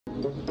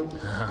Oh,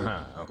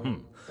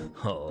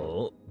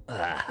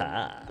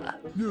 aha.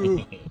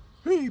 Yeah.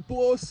 Hey,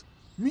 boss.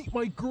 Meet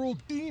my girl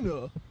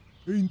Dina.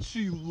 Ain't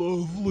she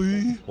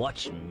lovely?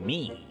 Watch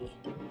me.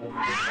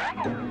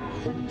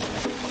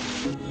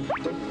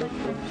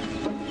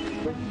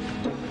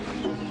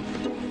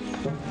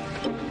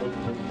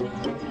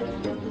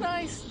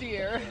 Nice,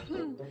 dear.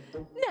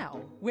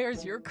 Now,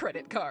 where's your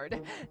credit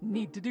card?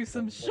 Need to do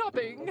some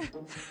shopping.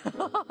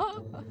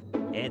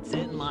 It's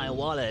in my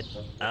wallet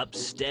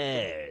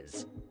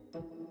upstairs.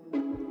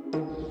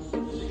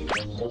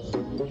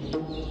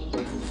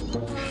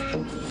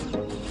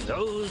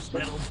 Those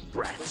little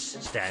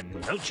brats stand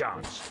no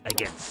chance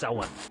against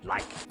someone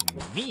like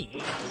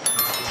me.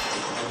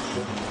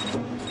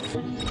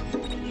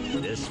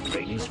 This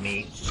brings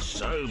me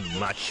so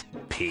much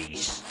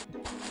peace.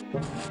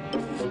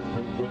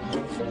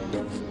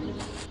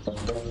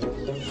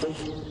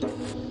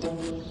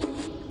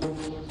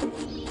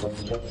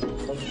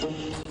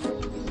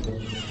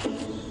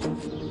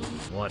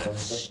 What a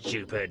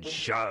stupid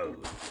show.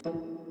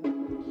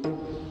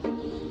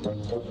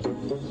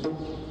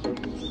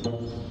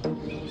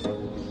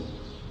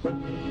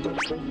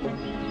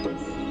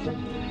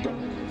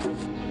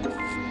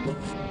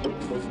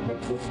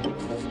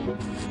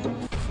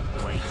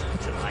 Wait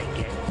till I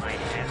get my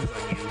hands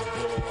on you,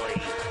 boy.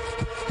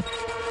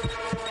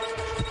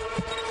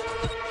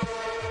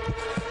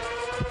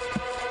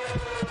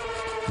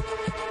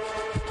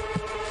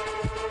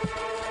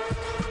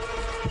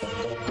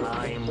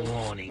 I'm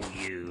warning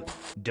you,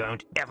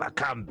 don't ever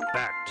come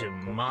back to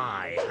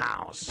my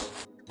house.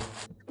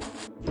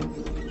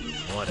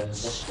 What a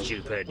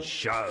stupid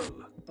show.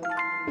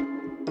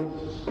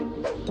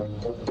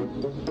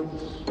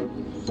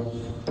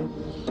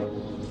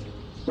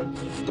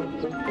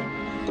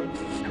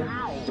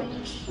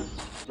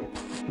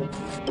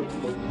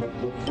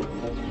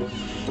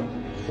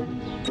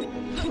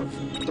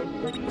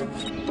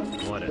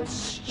 What a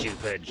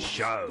stupid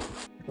show.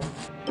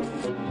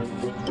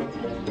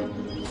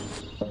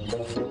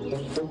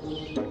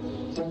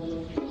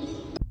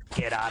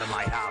 Get out of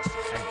my house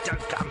and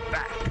don't come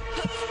back.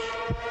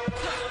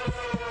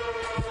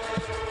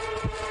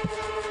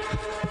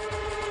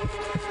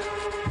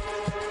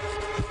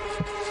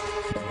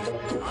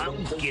 I'll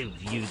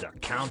give you the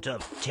count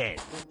of 10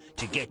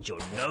 to get your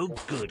no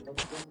good.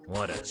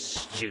 What a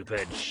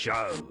stupid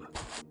show.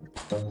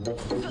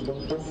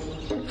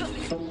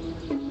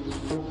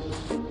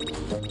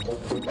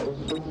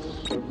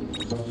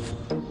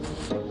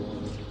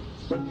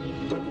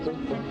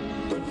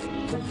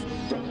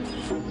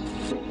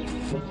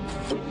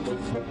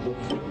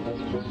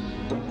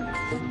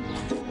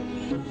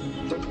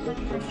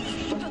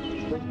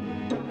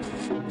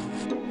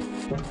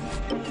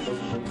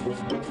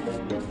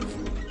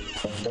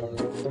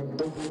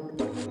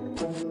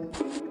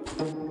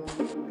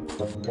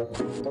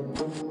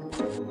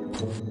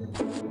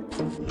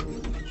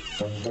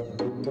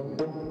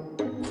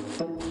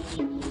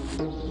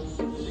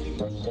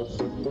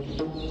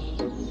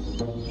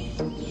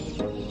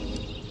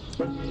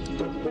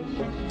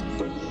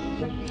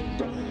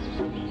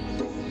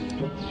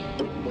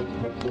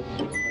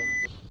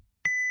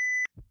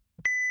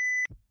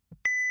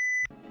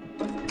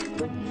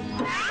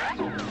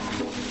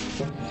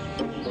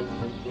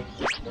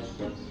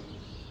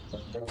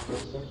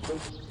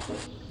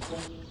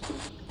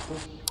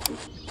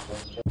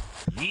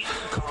 You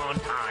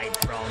can't hide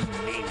from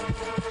me.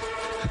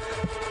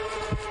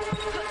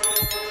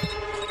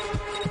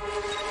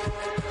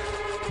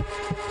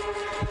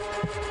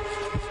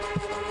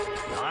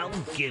 I'll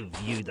give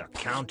you the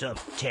count of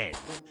 10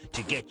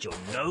 to get your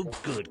no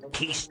good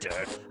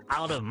keister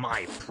out of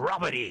my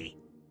property.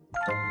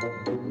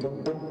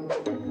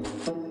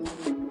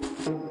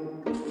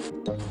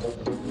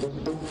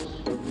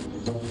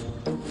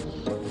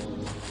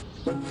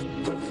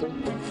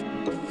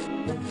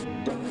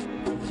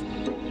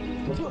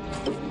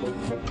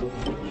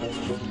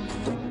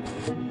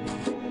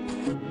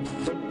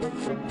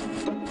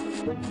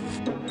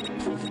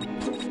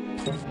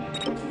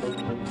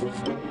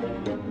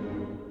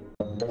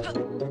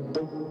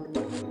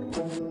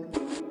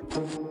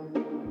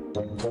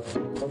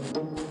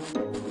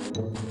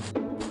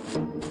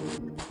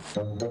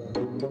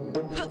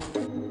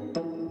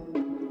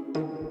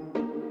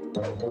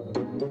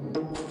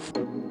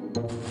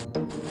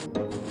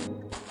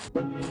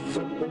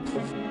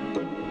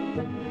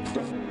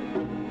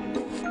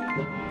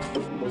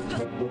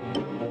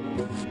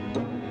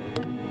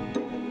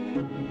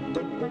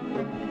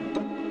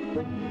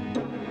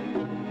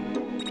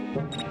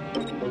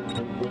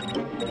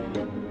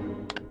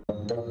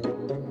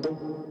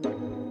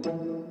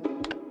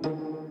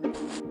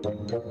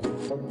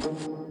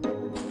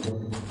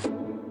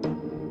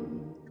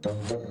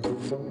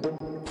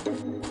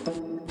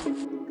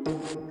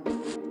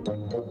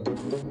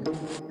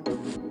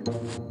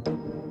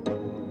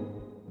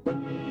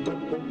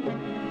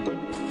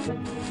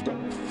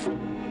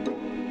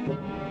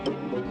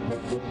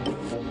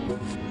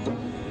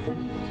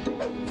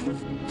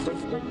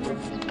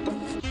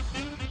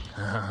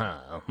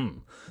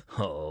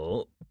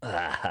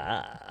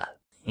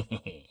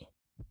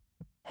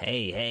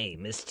 Hey,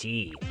 Miss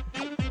T.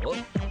 Oh,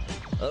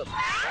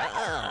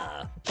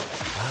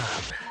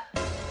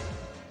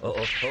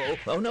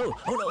 oh no,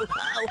 ow,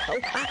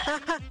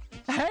 ow.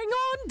 Hang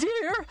on,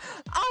 dear.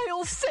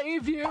 I'll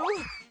save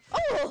you.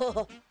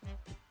 Oh.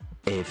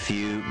 A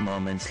few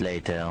moments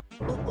later.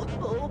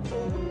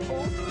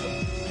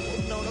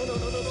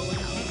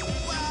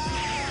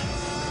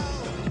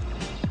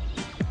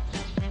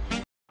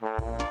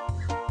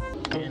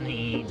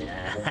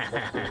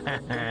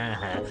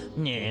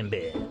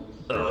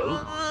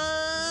 No.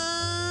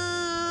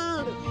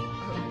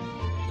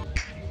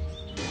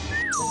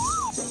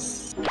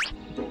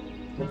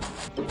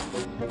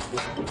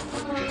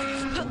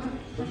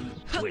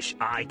 Wish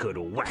I could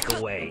whack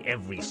away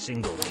every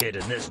single kid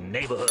in this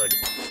neighborhood.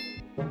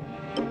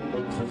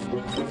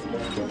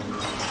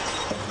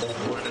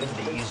 One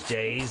of these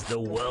days, the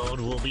world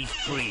will be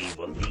free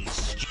of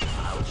these.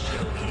 I'll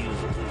show you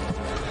who's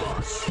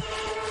boss.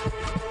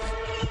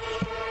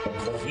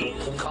 You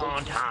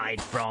can't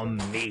hide from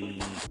me.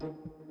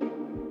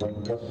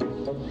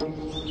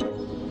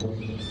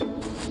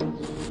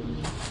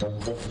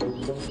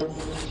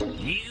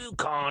 You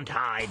can't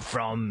hide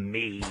from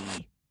me.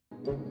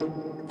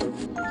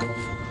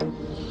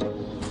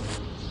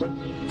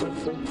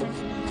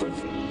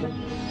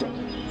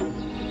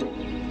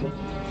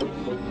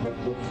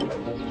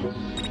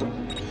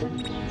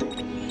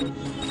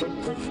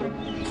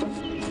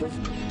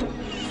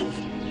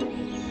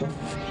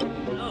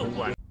 No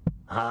one.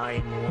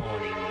 I'm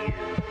warning you.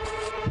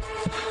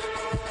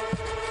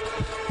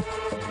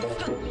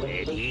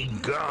 Where'd he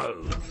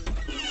go?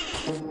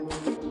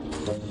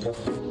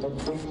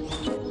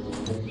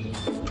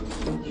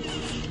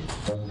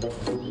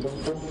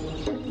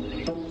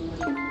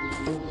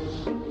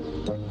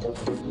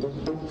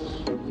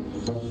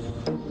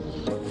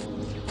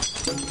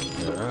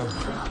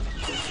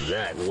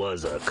 That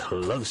was a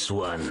close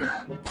one.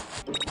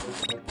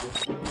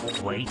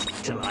 Wait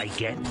till I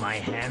get my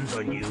hands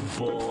on you,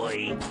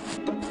 boy.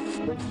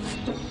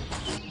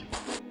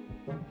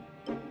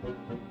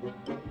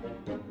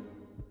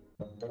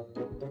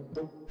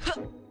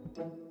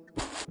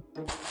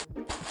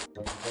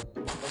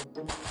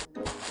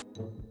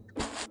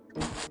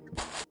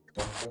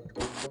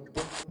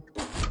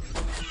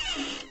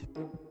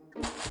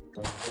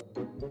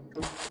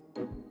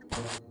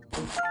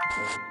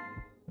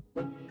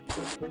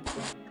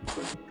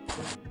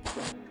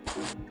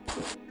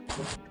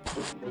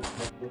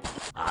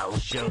 I'll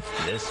show.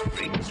 This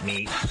brings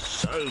me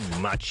so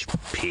much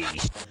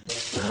peace.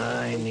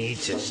 I need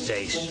to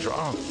stay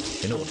strong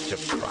in order to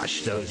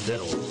crush those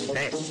little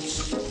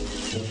pests.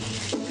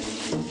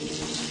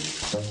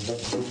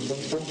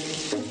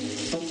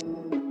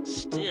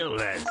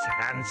 Still as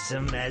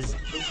handsome as...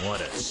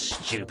 What a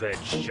stupid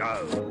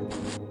show.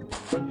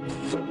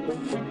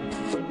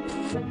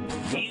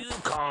 You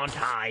can't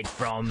hide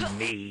from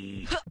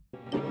me.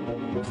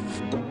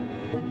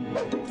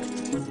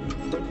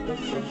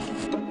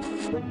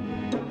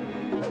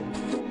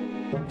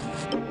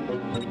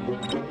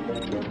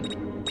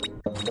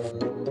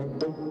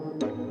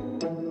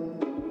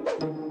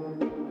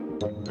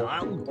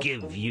 I'll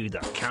give you the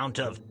count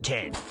of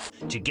 10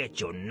 to get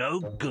your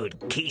no-good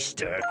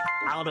keister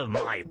out of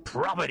my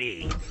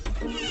property.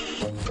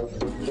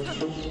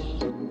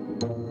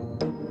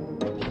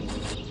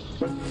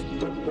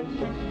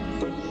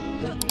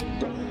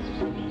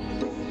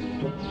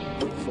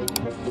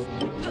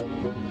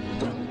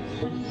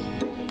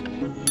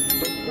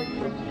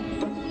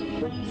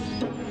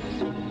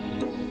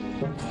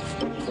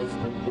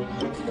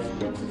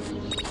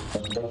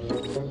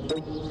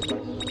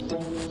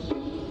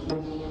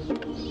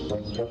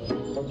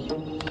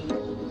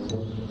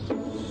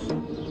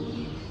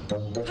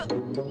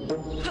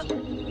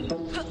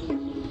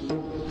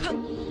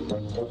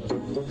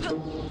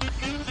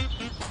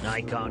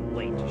 I can't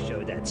wait to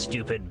show that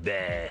stupid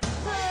bear.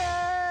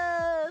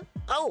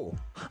 Oh!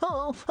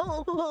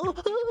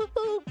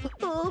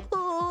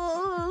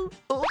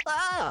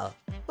 Ah!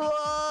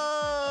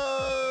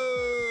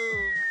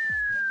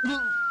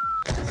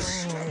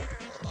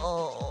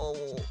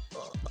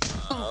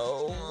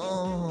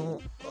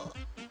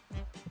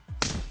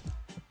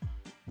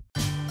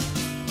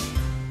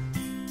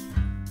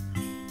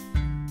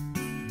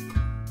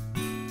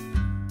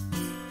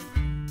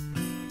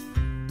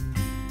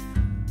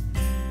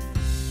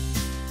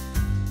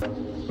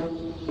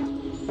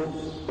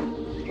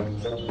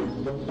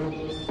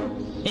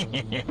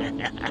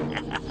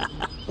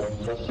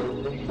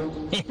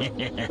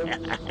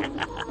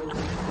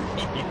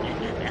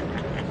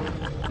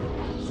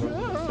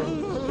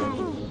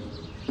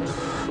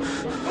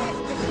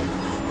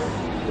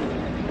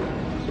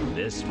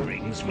 This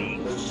brings me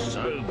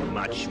so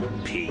much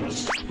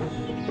peace.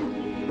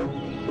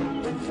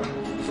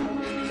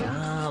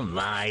 Ah,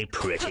 my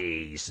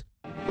pretties.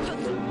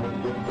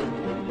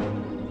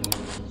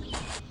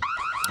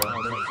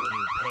 I'll make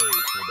you pay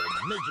for the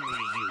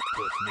misery you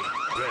put me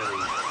through.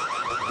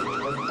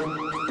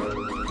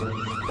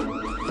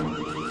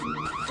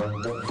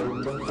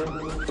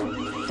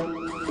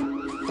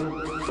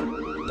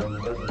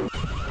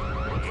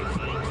 Here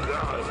we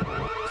go.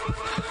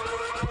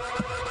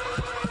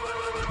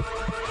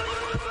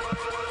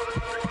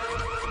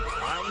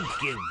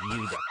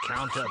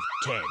 count of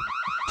 10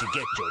 to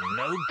get your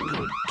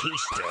no-good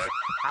keister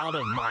out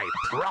of my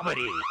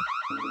property.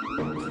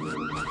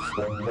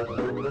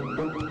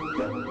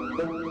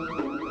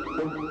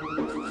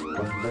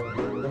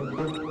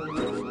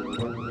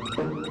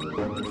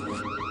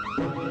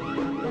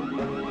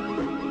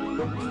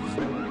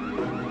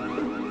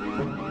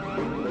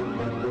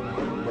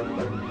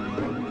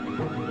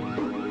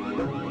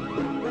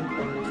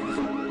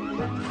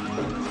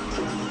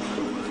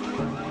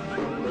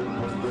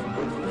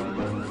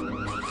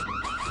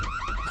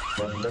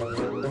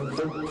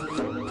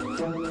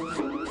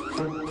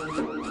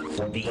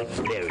 Be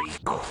very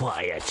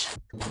quiet.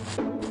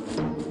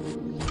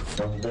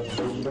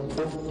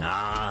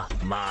 Ah,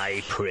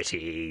 my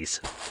pretties.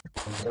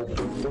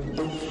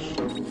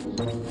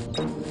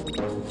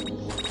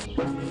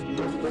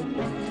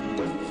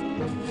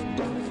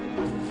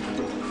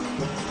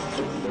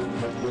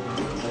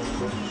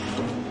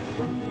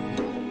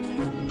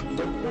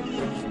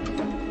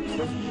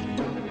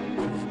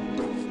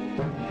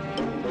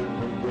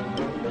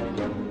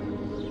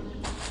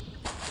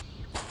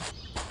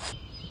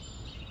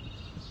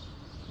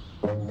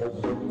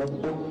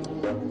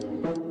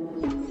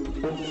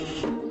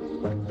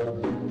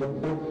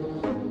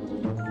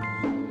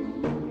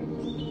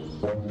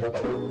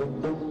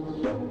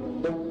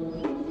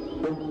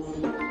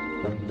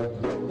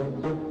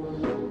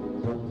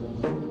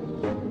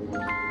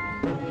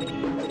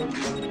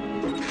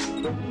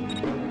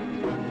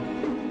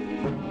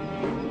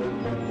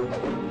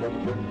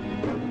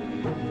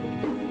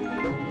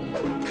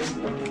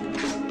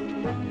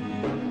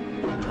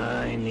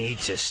 I need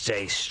to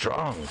stay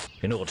strong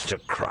in order to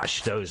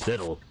crush those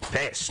little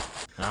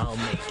pests. I'll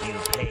make you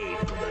pay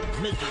for the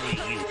misery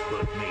you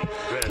put me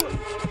through.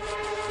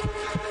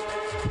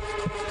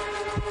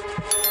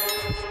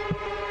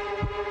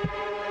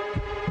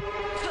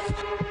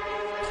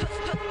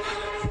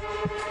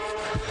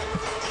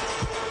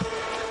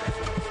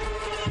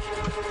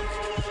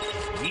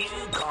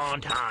 You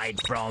can't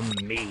hide from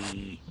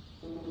me.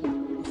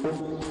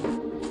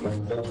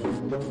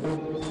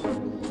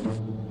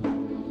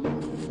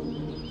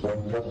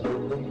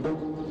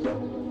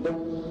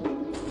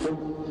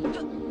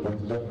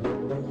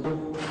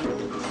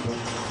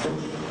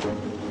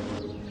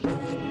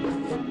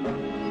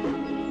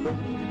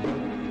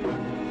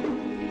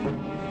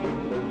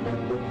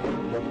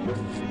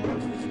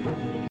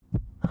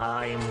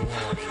 I'm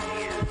warning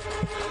you.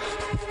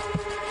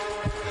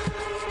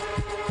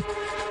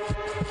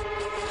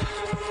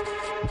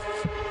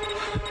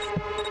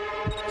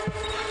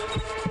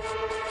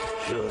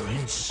 You're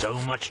in so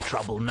much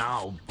trouble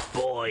now,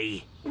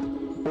 boy.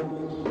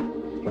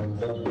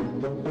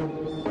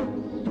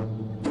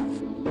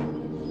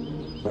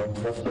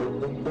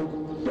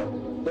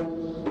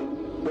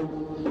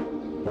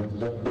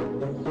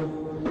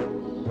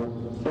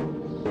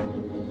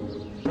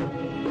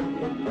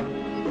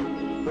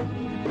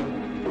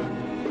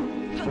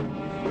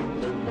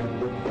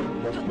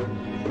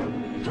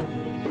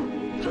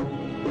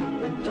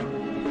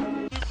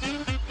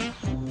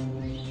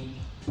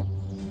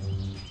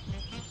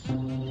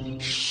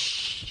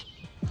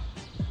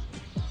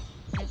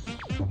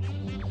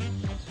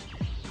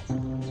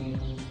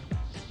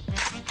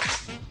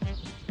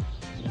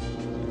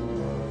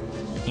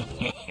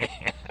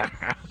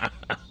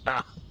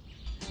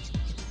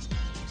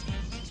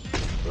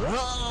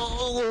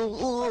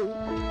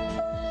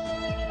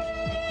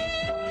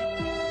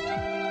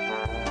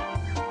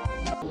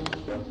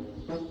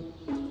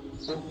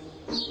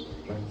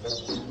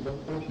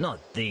 Not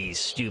these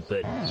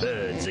stupid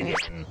birds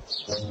again.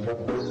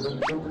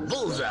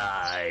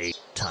 Bullseye!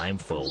 Time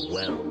for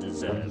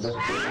well-deserved.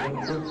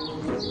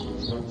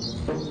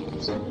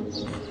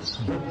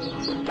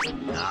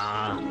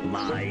 Ah,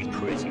 my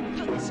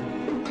pretties.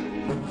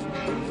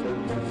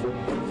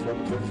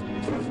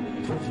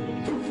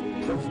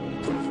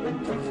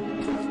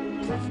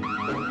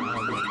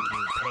 I'll make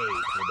you pay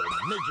for the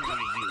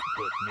misery you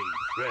put me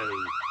through.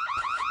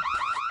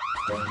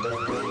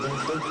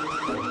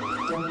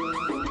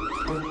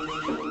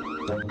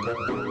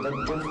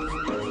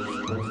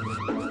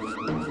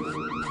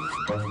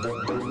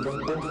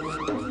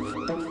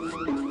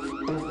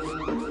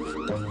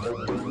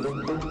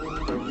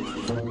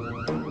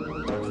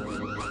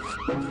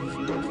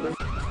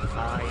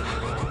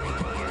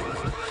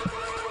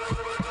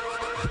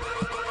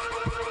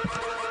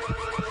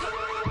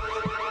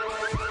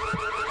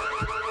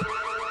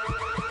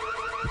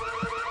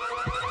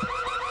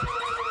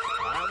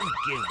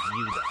 Give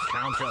you the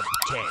count of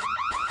 10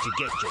 to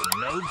get your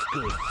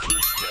no-good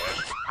keister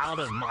out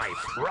of my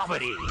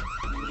property.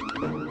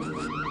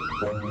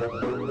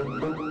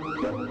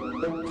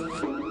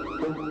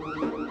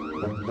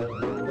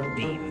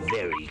 Be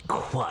very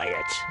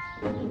quiet.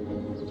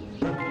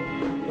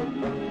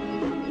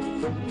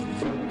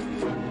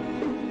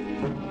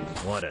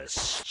 What a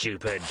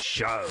stupid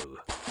show.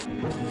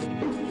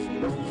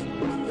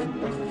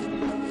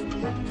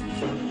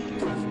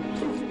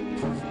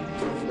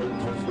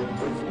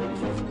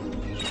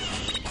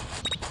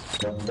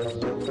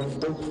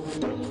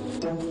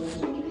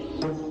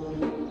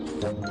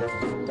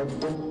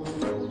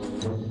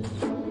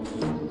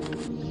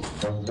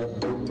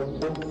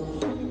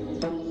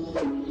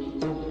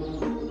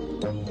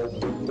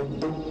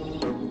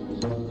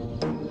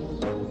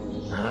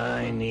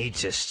 need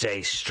to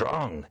stay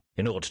strong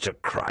in order to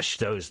crush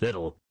those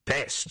little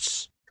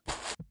pests.